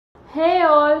Hey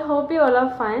all, hope you all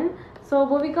are fine. So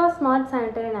Bhuvika Smart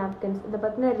Sanitary Napkins இதை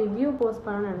பற்றின review post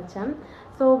பண்ணணும்னு நினச்சேன்.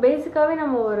 So பேசிக்காகவே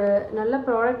நம்ம ஒரு நல்ல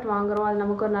ப்ராடக்ட் வாங்குகிறோம், அது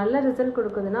நமக்கு ஒரு நல்ல ரிசல்ட்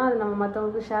கொடுக்குதுன்னா அது நம்ம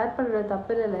மற்றவங்களுக்கு ஷேர் பண்ணுறது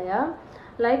தப்பு இல்லையா.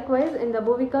 லைக்வைஸ் இந்த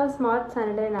Bhuvika Smart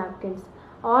Sanitary Napkins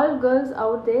all girls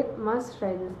out there must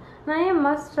try this. நான் ஏன்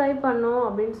மஸ்ட் ட்ரை பண்ணோம்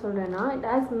அப்படின்னு சொல்கிறேன்னா, it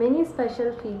has many special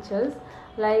features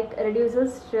like reduces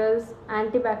stress,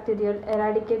 antibacterial,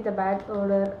 eradicate the bad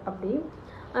odor அப்படி.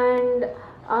 And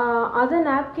அதர்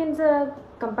நாப்கின்ஸை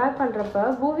கம்பேர் பண்ணுறப்ப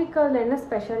பூவிகாவில் என்ன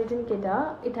ஸ்பெஷாலிட்டின்னு கேட்டால்,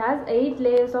 it has 8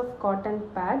 layers of cotton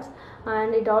pads and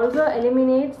it also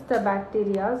eliminates the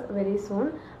bacterias very soon,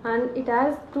 and it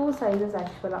has 2 sizes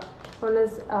actually. One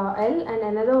is L and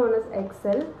another one is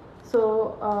XL. So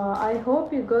I hope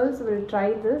you girls will try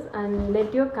this and let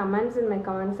your comments in my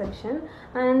comment section.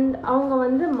 And அவங்க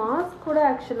வந்து mask கூட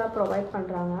ஆக்சுவலாக provide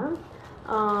பண்ணுறாங்க.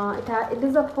 It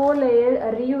is a 4-layer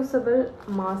reusable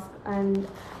mask, and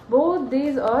both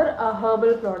these are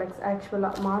herbal products actually.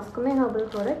 Mask is a herbal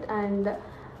product, and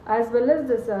as well as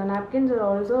this napkins are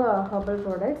also herbal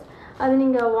products. அது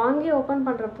நீங்கள் வாங்கி open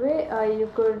பண்ணுறப்பவே you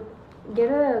could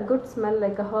get a good smell,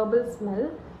 like a herbal smell.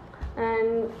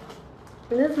 And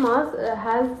this mask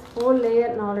has 4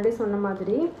 layers நான் already சொன்ன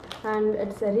மாதிரி, and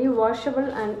it's rewashable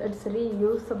and it's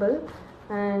reusable,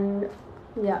 and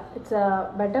yeah, it's a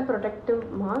better protective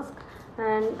mask.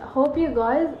 And hope you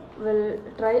guys will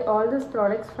try all these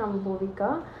products from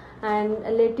Bhuvika and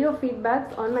let your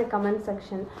feedbacks on my comment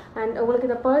section. And உங்களுக்கு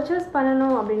இதை purchase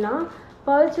பண்ணணும் அப்படின்னா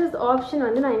purchase option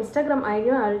வந்து நான் Instagram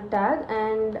ஐடியும் I'll tag,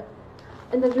 and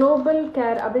இந்த global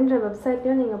care அப்படின்ற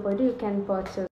வெப்சைட்லையும் நீங்கள் போய்ட்டு you can purchase.